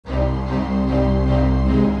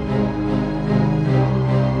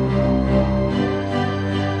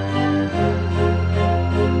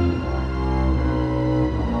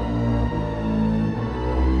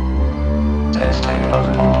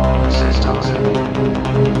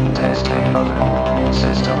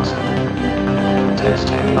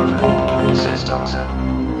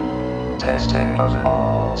testing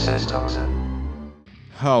systems.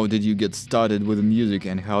 How did you get started with music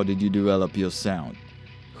and how did you develop your sound?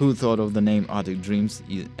 Who thought of the name Arctic Dreams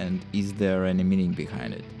and is there any meaning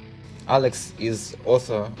behind it? Alex is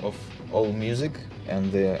author of all music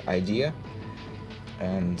and the idea,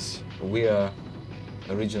 and we are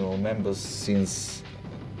original members since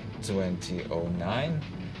 2009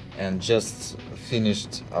 and just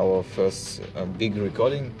finished our first big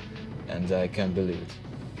recording, and I can't believe it.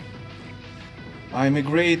 I'm a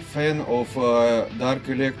great fan of dark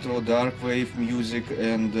electro, dark wave music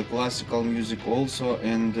and classical music also,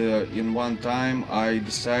 and in one time I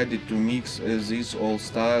decided to mix these all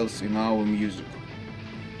styles in our music.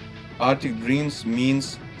 Arctic Dreams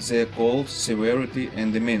means the cold, severity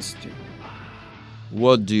and immensity.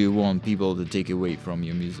 What do you want people to take away from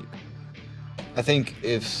your music? I think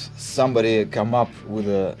if somebody come up with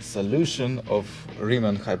a solution of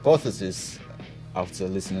Riemann hypothesis after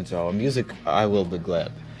listening to our music, I will be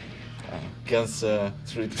glad. Cancer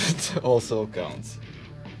treatment also counts.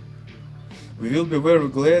 We will be very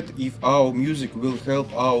glad if our music will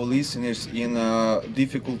help our listeners in a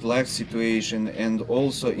difficult life situation and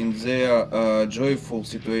also in their joyful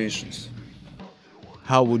situations.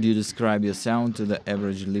 How would you describe your sound to the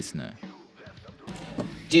average listener?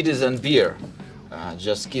 Titties and beer.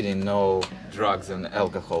 Just kidding, no drugs and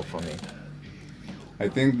alcohol for me. I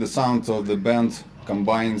think the sound of the band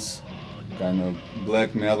combines kind of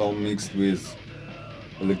black metal mixed with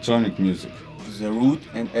electronic music. The root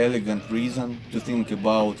and elegant reason to think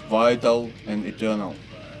about vital and eternal.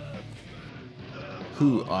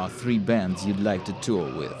 Who are 3 bands you'd like to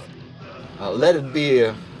tour with? Let it be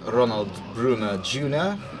Ronald Bruner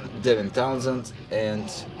Jr., Devin Townsend and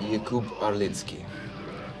Jakub Arlinsky.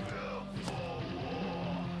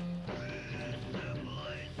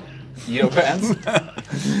 Your bands?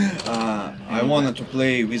 I wanted to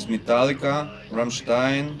play with Metallica,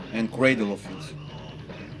 Rammstein and Cradle of Filth.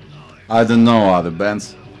 I don't know other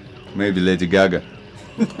bands, maybe Lady Gaga.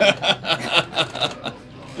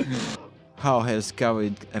 How has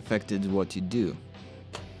COVID affected what you do?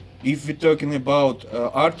 If we're talking about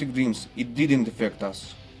Arctic Dreams, it didn't affect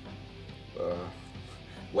us.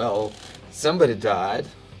 Well, somebody died,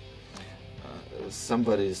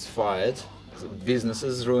 somebody's fired, the business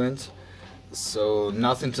is ruined, so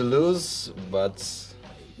nothing to lose but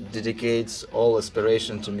dedicates all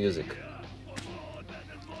aspiration to music.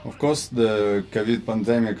 Of course, the COVID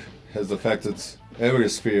pandemic has affected every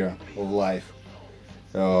sphere of life,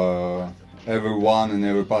 everyone in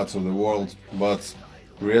every part of the world, but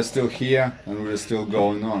we are still here and we are still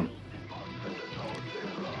going on.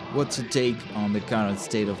 What's your take on the current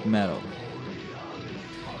state of metal?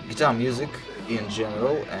 Guitar music in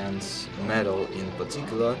general and metal in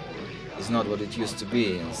particular is not what it used to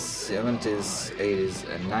be in 70s, 80s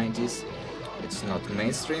and 90s. It's not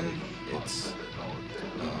mainstream, it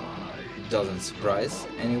doesn't surprise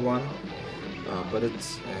anyone, but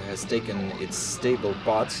it has taken its stable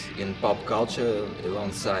part in pop culture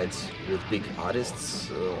alongside with big artists,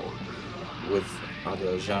 with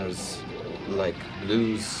other genres like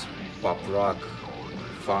blues, pop rock,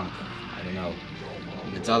 funk, I don't know.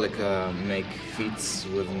 Metallica make feats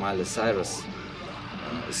with Miley Cyrus,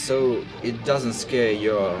 so it doesn't scare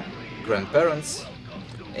your grandparents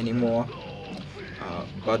anymore,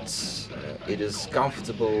 but it is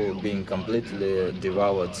comfortable being completely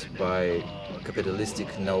devoured by capitalistic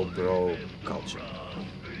no-bro culture.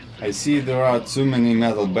 I see there are too many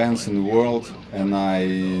metal bands in the world and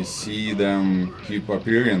I see them keep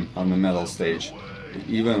appearing on the metal stage,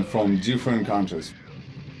 even from different countries.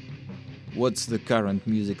 What's the current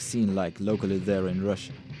music scene like locally there in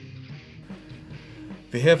Russia?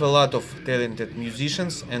 We have a lot of talented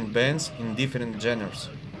musicians and bands in different genres.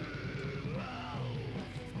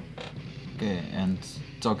 Okay, and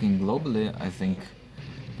talking globally, I think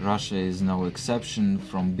Russia is no exception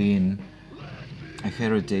from being a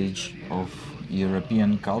heritage of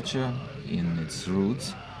European culture in its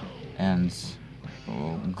roots and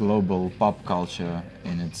global pop culture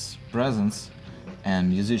in its presence, and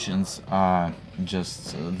musicians are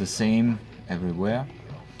just the same everywhere.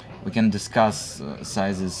 We can discuss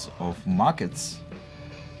sizes of markets,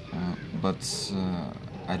 but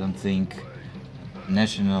I don't think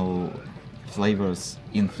national flavors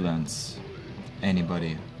influence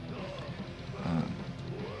anybody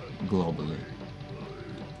globally,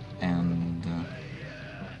 and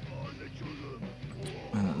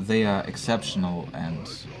they are exceptional and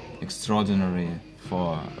extraordinary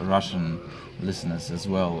for Russian listeners as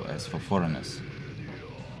well as for foreigners.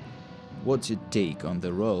 What's your take on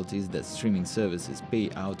the royalties that streaming services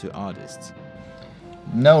pay out to artists?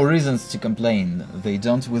 No reasons to complain. They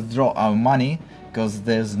don't withdraw our money because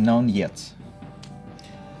there's none yet.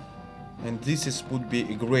 And would be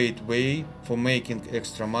a great way for making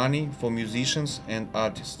extra money for musicians and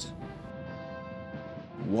artists.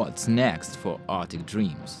 What's next for Arctic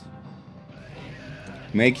Dreams?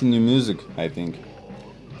 Making new music, I think.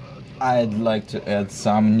 I'd like to add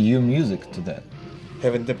some new music to that.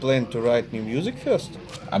 Haven't the plan to write new music first?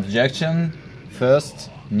 Objection first,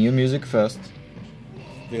 new music first.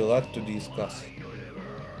 We'll lot to discuss.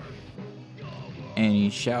 Any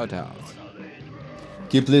shout-outs?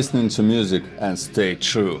 Keep listening to music and stay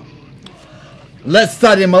true. Let's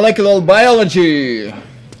study molecular biology!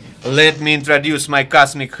 Let me introduce my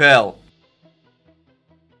cosmic hell.